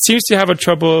it seems to have a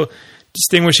trouble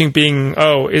distinguishing being,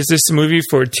 is this a movie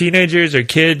for teenagers or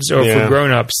kids or for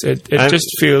grown-ups? It just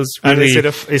feels really and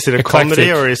is it a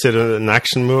comedy or is it an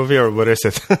action movie or what is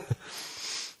it?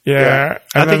 Yeah.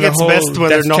 I think it's best when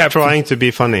they're not trying to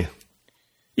be funny.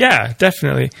 Yeah,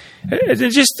 definitely.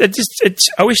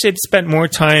 I wish they'd spent more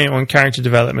time on character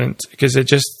development, because it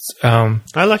just...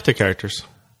 I like the characters.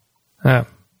 I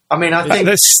mean, I think...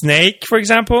 The snake, for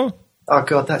example. Oh,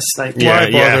 God, that snake.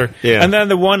 Why bother? Yeah. And then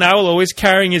the one owl always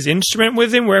carrying his instrument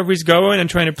with him wherever he's going and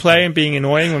trying to play and being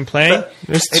annoying when playing.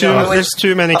 There's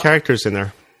too many characters in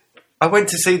there. I went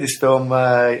to see this film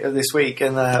this week,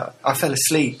 and I fell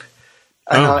asleep.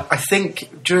 And I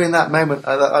think during that moment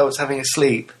that I was having a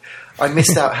sleep, I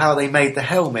missed out how they made the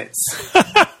helmets,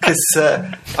 because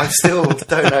I still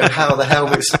don't know how the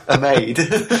helmets are made.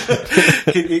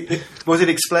 Was it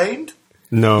explained?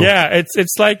 No. Yeah,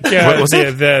 it's like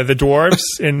the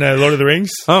dwarves in Lord of the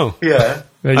Rings. Oh, yeah.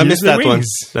 I missed that one.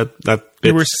 That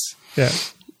bit.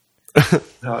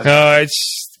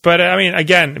 But I mean,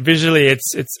 again, visually,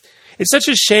 it's such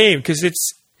a shame, because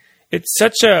it's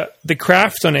such the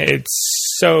craft on it.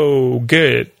 It's so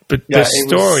good, but the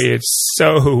story, it's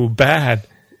so bad.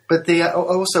 But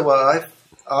also what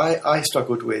I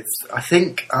struggled with, I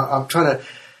think I'm trying to.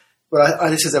 Well,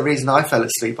 this is the reason I fell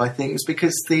asleep. I think is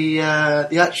because the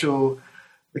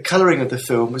colouring of the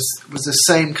film was the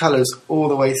same colours all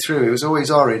the way through. It was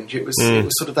always orange. It was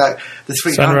sort of that the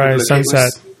 300 sunrise, look.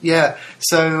 sunset.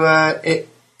 So it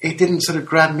didn't sort of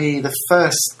grab me the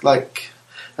first, like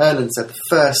Erlend said, the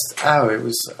first hour.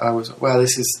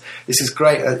 This is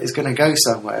great. It's going to go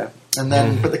somewhere. And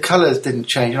then, but the colours didn't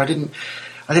change. I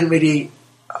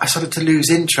started to lose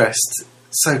interest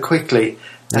so quickly.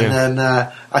 And then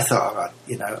I thought,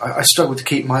 I struggled to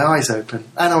keep my eyes open.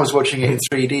 And I was watching it in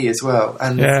 3D as well.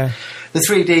 And the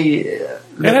 3D... it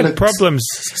had problems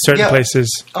certain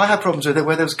places. I had problems with it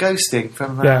where there was ghosting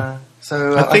from...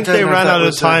 So I think they ran out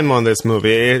of time on this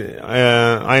movie.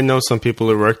 I know some people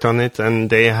who worked on it, and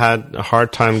they had a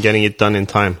hard time getting it done in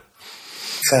time.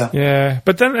 Yeah.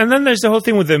 But then there's the whole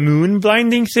thing with the moon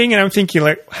blinding thing, and I'm thinking,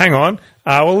 like, hang on,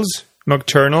 owls,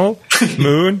 nocturnal,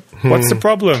 moon, what's the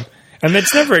problem? And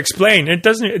it's never explained. It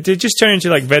doesn't. They just turn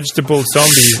into like vegetable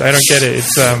zombies. I don't get it.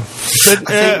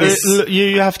 It's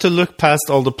you have to look past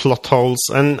all the plot holes,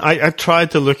 and I tried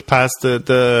to look past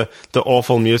the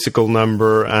awful musical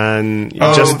number and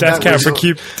just Death Cab for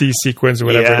Cutie sequence or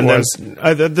whatever it was.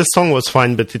 The song was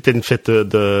fine, but it didn't fit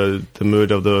the mood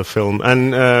of the film.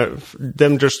 And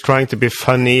them just trying to be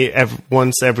funny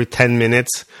once every 10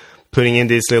 minutes. Putting in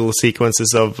these little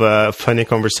sequences of funny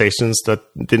conversations that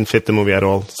didn't fit the movie at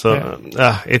all. So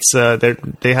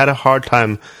they had a hard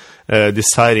time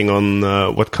deciding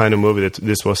on what kind of movie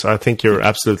this was. I think you're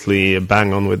absolutely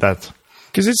bang on with that.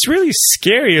 Because it's really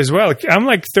scary as well. I'm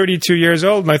like 32 years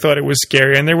old, and I thought it was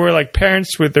scary. And there were like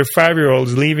parents with their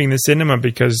 5-year-olds leaving the cinema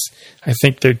because I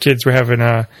think their kids were having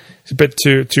a bit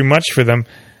too much for them.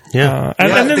 Yeah,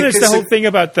 and then there's the whole thing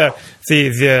about the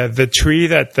tree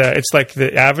that it's like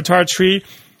the Avatar tree,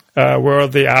 where all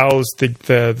the owls,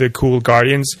 the cool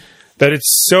guardians, that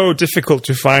it's so difficult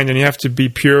to find, and you have to be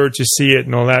pure to see it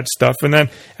and all that stuff. And then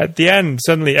at the end,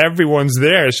 suddenly everyone's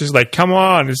there. It's just like, come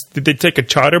on! Did they take a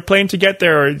charter plane to get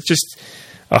there, or it's just?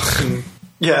 Ugh.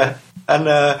 Yeah, and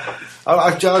I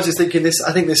was just thinking this.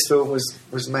 I think this film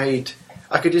was made.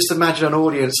 I could just imagine an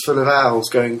audience full of owls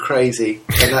going crazy,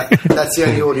 and that's the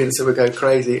only audience that would go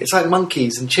crazy. It's like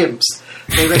monkeys and chimps.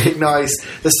 They recognise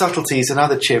the subtleties in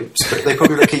other chimps, but they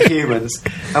probably look at humans,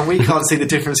 and we can't see the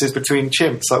differences between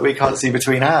chimps like we can't see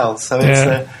between owls. So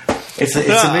it's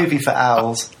a movie for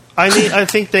owls. I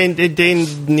think they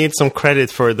need some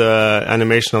credit for the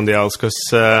animation on the owls, because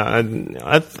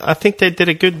I think they did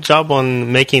a good job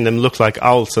on making them look like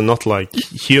owls and not like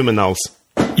human owls.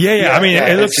 Yeah. I mean,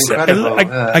 it looks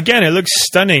again. It looks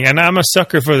stunning, and I'm a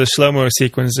sucker for the slow-mo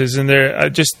sequences, and they're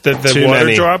just the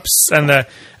water drops and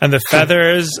the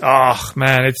feathers. Oh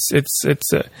man, it's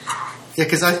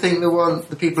because I think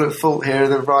the people at fault here are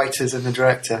the writers and the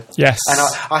director. Yes, and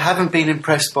I haven't been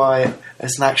impressed by it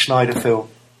as Zack Snyder film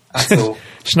at all.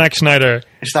 Zack Snyder.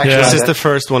 This is the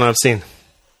first one I've seen.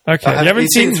 Okay, you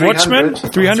haven't seen Watchmen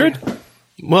 300?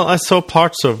 Well, I saw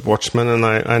parts of Watchmen, and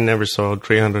I never saw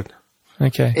 300.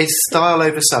 Okay. It's style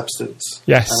over substance.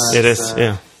 Yes, it is.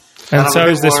 Yeah, and so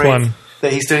is this one.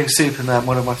 that he's doing Superman,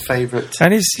 one of my favourite.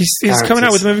 And he's coming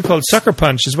out with a movie called Sucker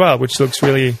Punch as well, which looks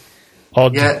really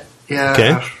odd. Yeah.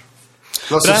 Okay.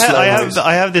 Lots But of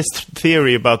I have this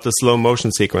theory about the slow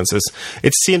motion sequences.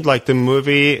 It seemed like the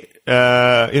movie,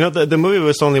 the movie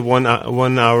was only 1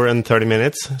 hour and 30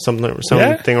 minutes,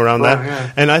 something around that.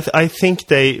 Yeah. And I think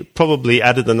they probably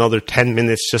added another 10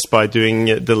 minutes just by doing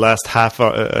the last half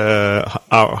hour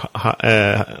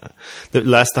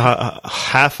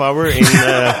in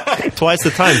twice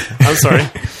the time. I'm sorry.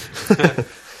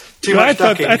 I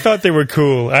thought they were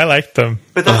cool. I liked them.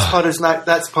 But that's part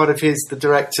of the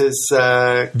director's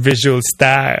visual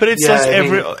style. But it's just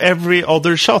every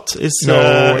other shot is it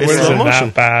wasn't slow motion.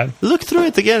 that bad. Look through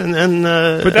it again,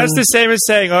 but that's the same as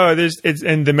saying, it's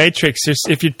in the Matrix.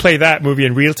 If you'd play that movie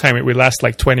in real time, it would last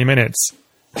like 20 minutes.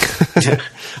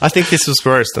 I think this was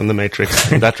worse than the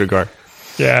Matrix in that regard.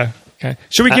 Yeah. Okay.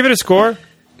 Should we give it a score?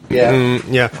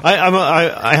 Yeah.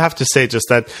 I have to say just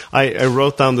that I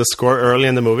wrote down the score early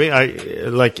in the movie. I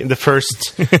like in the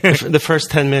first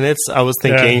 10 minutes I was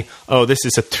thinking, this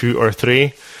is a 2 or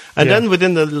 3, and then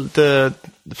within the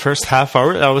first half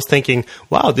hour I was thinking,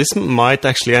 wow, this might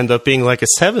actually end up being like a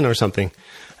 7 or something.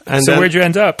 And so where'd you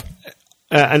end up?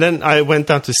 And then I went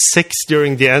down to 6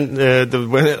 during the end,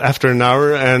 after an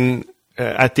hour, and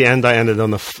at the end I ended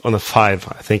on a 5.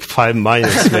 I think 5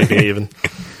 minus maybe even.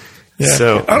 Yeah.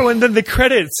 So, and then the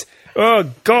credits. Oh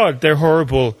God, they're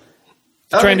horrible.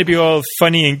 Trying to be all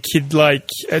funny and kid-like.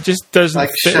 It just doesn't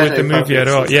fit with the movie at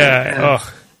all. Yeah.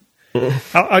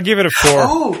 I'll give it a 4.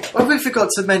 Oh, we forgot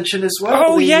to mention as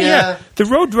well. Oh, the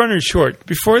Roadrunner short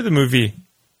before the movie.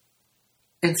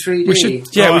 In 3D. We should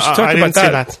talk about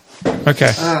that.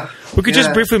 Okay. We could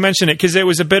just briefly mention it because it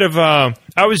was a bit of I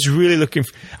was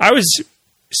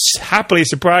happily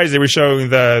surprised they were showing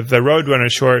the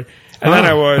Roadrunner short. And then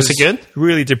I was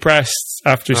really depressed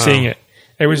after seeing it.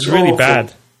 It was really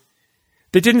bad.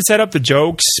 They didn't set up the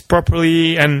jokes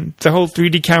properly, and the whole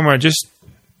 3D camera just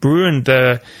ruined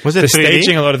the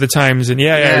staging a lot of the times. And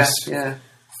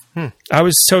I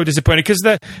was so disappointed because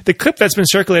the clip that's been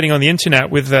circulating on the internet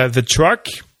with the truck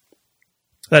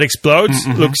that explodes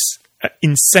looks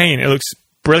insane. It looks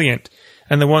brilliant.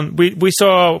 And the one we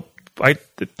saw,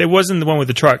 it wasn't the one with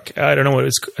the truck. I don't know what it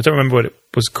was. I don't remember what it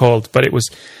was called, but it was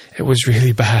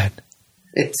really bad.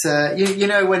 It's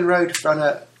when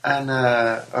Roadrunner and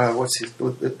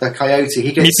the coyote,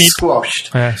 he gets squashed.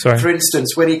 For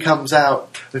instance, when he comes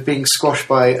out with being squashed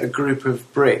by a group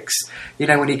of bricks,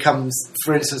 when he comes,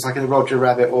 for instance, like in the Roger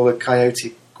Rabbit or the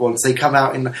Coyote ones, they come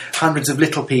out in hundreds of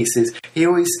little pieces.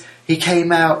 He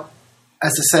came out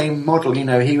as the same model.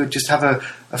 He would just have a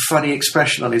funny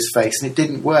expression on his face, and it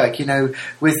didn't work.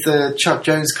 With the Chuck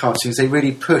Jones cartoons, they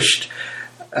really pushed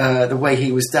the way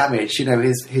he was damaged.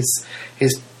 His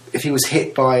if he was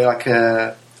hit by like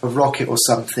a rocket or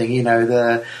something,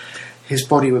 his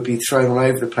body would be thrown all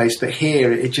over the place. But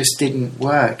here, it just didn't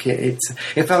work. It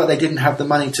felt like they didn't have the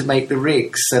money to make the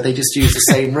rigs, so they just used the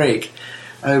same rig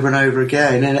over and over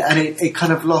again, and it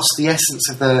kind of lost the essence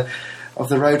of the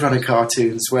Roadrunner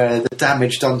cartoons, where the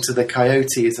damage done to the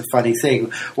coyote is a funny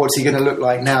thing. What's he going to look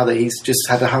like now that he's just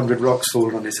had 100 rocks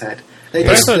fallen on his head? It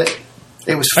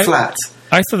was flat.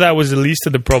 I thought that was the least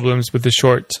of the problems with the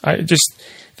short.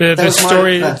 The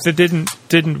story that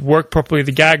didn't work properly.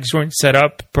 The gags weren't set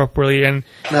up properly, and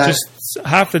just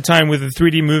half the time with the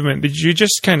 3D movement, you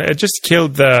just it just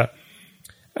killed the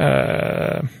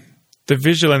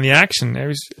visual and the action. I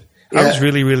was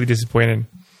really, really disappointed.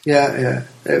 Yeah.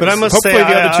 But I must say,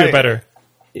 hopefully the other two are better.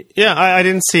 Yeah, I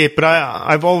didn't see it, but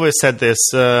I've always said this.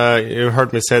 You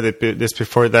heard me say this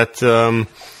before, that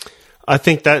I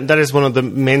think that is one of the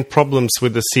main problems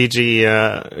with the CG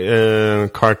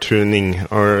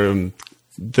cartooning, or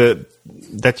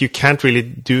that you can't really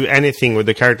do anything with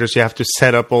the characters. You have to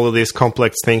set up all of these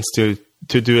complex things to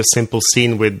do a simple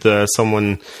scene with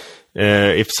someone.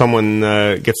 If someone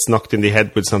gets knocked in the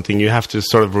head with something, you have to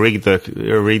sort of rig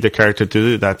the character to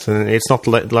do that, and it's not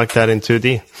like that in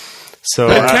 2D. So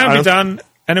but it can be done,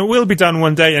 and it will be done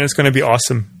one day, and it's going to be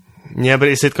awesome. Yeah, but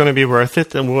is it going to be worth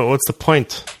it? And what's the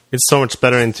point? It's so much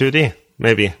better in 2D.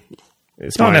 Maybe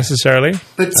it's not necessarily.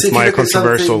 But that's my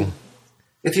controversial.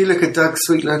 If you look at Doug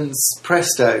Sweetland's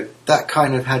Presto, that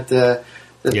kind of had the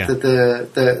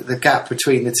gap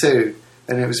between the two.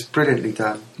 And it was brilliantly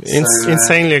done.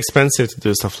 Insanely expensive to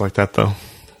do stuff like that, though.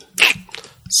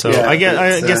 So I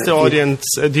guess the audience.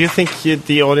 Do you think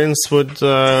the audience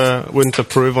wouldn't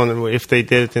approve on it if they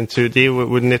did it in 2D?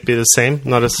 Wouldn't it be the same?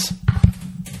 Not as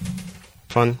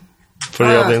fun for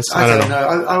the audience? I don't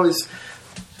know.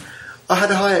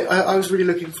 I was really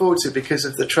looking forward to it because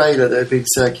of the trailer that had been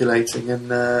circulating, and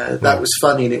that was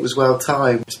funny and it was well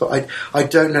timed. But I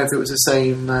don't know if it was the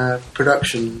same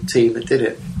production team that did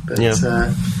it. But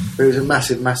it was a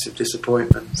massive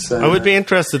disappointment. So I would be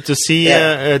interested to see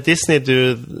Disney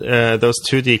do those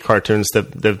 2D cartoons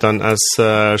that they've done as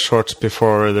shorts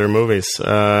before their movies.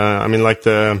 I mean, like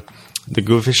the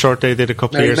Goofy short they did a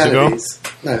couple of years ago.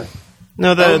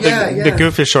 No, the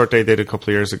Goofy short they did a couple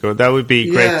of years ago. That would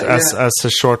be great as a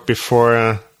short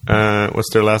before. What's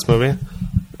their last movie?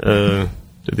 The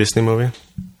Disney movie.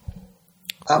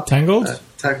 Tangled.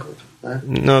 Tangled.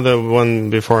 No, the one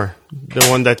before. The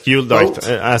one that you liked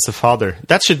as a father.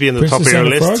 That should be on the top of your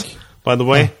list. Frog? By the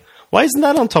way, why isn't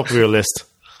that on top of your list?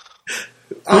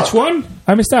 Which one?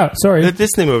 I missed out. Sorry. The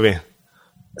Disney movie.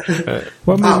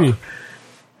 What movie?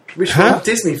 Which one?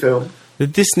 Disney film. The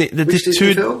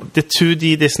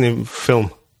 2D Disney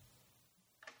film.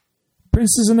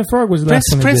 Princess and the Frog was the last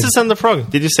one. Princess and the Frog.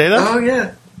 Did you say that? Oh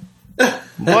yeah.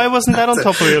 Why wasn't that on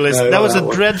top of your list? That was a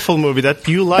dreadful movie that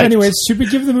you liked. Anyways, should we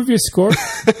give the movie a score?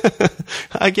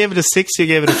 I gave it a 6. You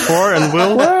gave it a 4, and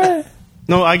Will. What?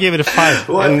 No, I gave it a 5.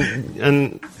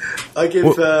 And I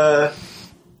give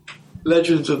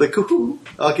Legends of the Cuckoo.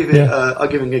 I'll give it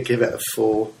a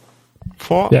 4.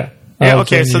 4. Yeah. Yeah,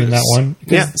 okay, so that one.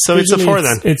 Yeah, so it's a 4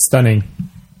 then. It's stunning.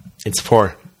 It's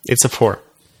 4. It's a 4.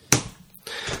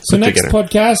 So next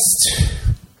podcast,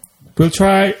 we'll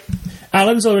try.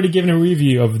 Alan's already given a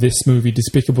review of this movie,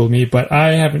 Despicable Me, but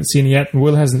I haven't seen it yet, and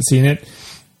Will hasn't seen it,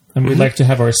 and we'd like to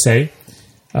have our say.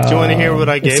 Do you want to hear what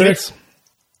I gave it?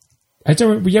 I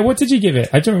don't. Yeah, what did you give it?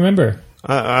 I don't remember.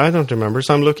 I don't remember,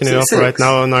 so I'm looking it up right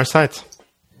now on our site.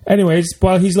 Anyways,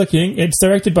 while he's looking, it's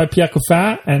directed by Pierre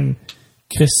Coffin and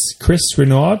Chris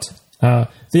Renaud.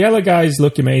 The other guys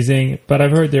look amazing, but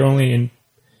I've heard they're only in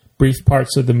brief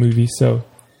parts of the movie, so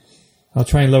I'll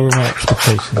try and lower my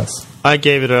expectations. I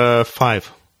gave it a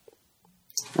 5.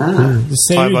 The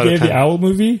same you gave the Owl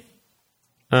movie?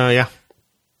 Yeah.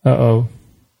 Uh-oh.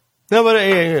 No,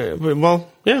 but, well,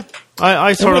 yeah.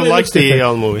 I sort of liked the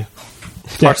Owl movie.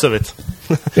 Parts of it.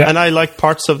 And I liked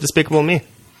parts of Despicable Me.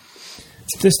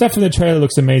 The stuff in the trailer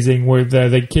looks amazing, where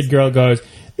the kid girl goes,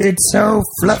 "It's so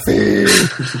fluffy."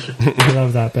 I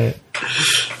love that bit.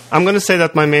 I'm going to say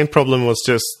that my main problem was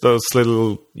just those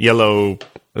little yellow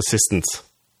assistants.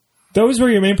 Those were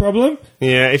your main problem?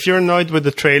 Yeah, if you're annoyed with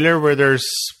the trailer where there's,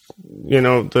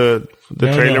 the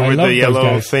trailer with the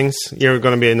yellow things, you're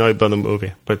going to be annoyed by the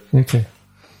movie. But okay,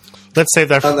 let's save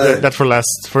that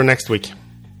for next week.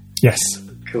 Yes.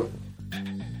 Cool.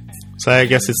 So I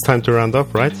guess it's time to round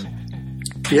up, right?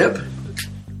 Yep.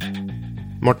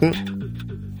 Morten?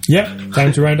 Yep,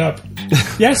 time to round up.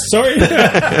 Yes, sorry.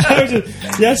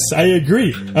 Yes, I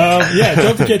agree.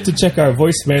 Don't forget to check our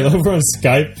voicemail over on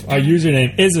Skype. Our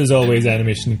username is, as always,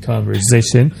 Animation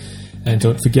Conversation. And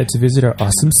don't forget to visit our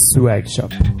awesome swag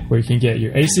shop, where you can get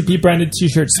your ACP branded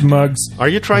t-shirts, mugs. Are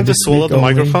you trying to swallow the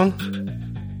microphone?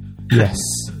 Yes.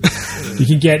 You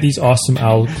can get these awesome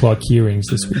owl claw key rings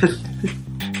this week.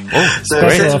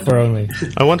 Special offer only.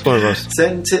 I want one of those.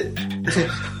 Send it.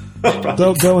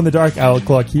 Don't go in the dark owl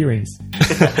claw key rings.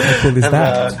 How cool is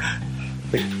that?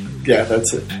 Yeah,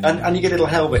 that's it. And you get little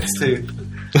helmets too.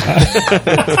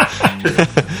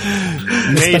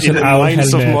 Made in the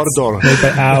mines of Mordor. Made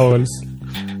by owls.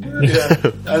 Yeah.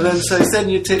 And then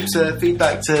send your tips,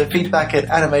 feedback to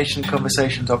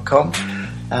feedback@animationconversation.com.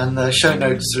 And the show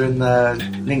notes are in the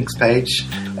links page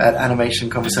at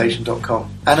animationconversation.com.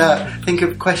 And think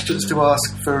of questions to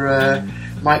ask for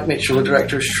Mike Mitchell, the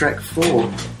director of Shrek 4.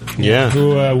 Yeah.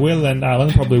 Who Will and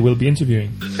Alan probably will be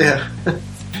interviewing. Yeah.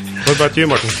 What about you,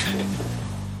 Morten?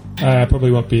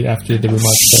 Probably won't be after the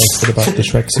remarks that I said about the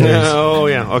Shrek series. Oh,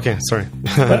 yeah. Okay, sorry.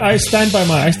 But I stand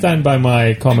by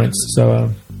my comments.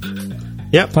 So,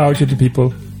 power to the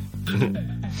people.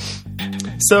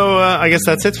 So, I guess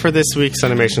that's it for this week's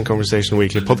Animation Conversation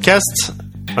Weekly podcast.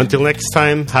 Until next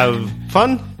time, have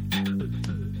fun.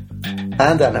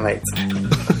 And animate.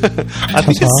 I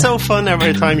think it's so fun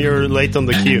every time you're late on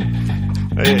the queue.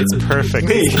 It's perfect.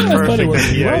 It's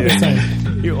perfect.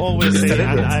 Yeah. You always say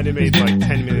animate like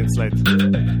 10 minutes late.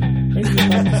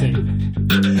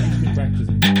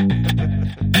 Practicing.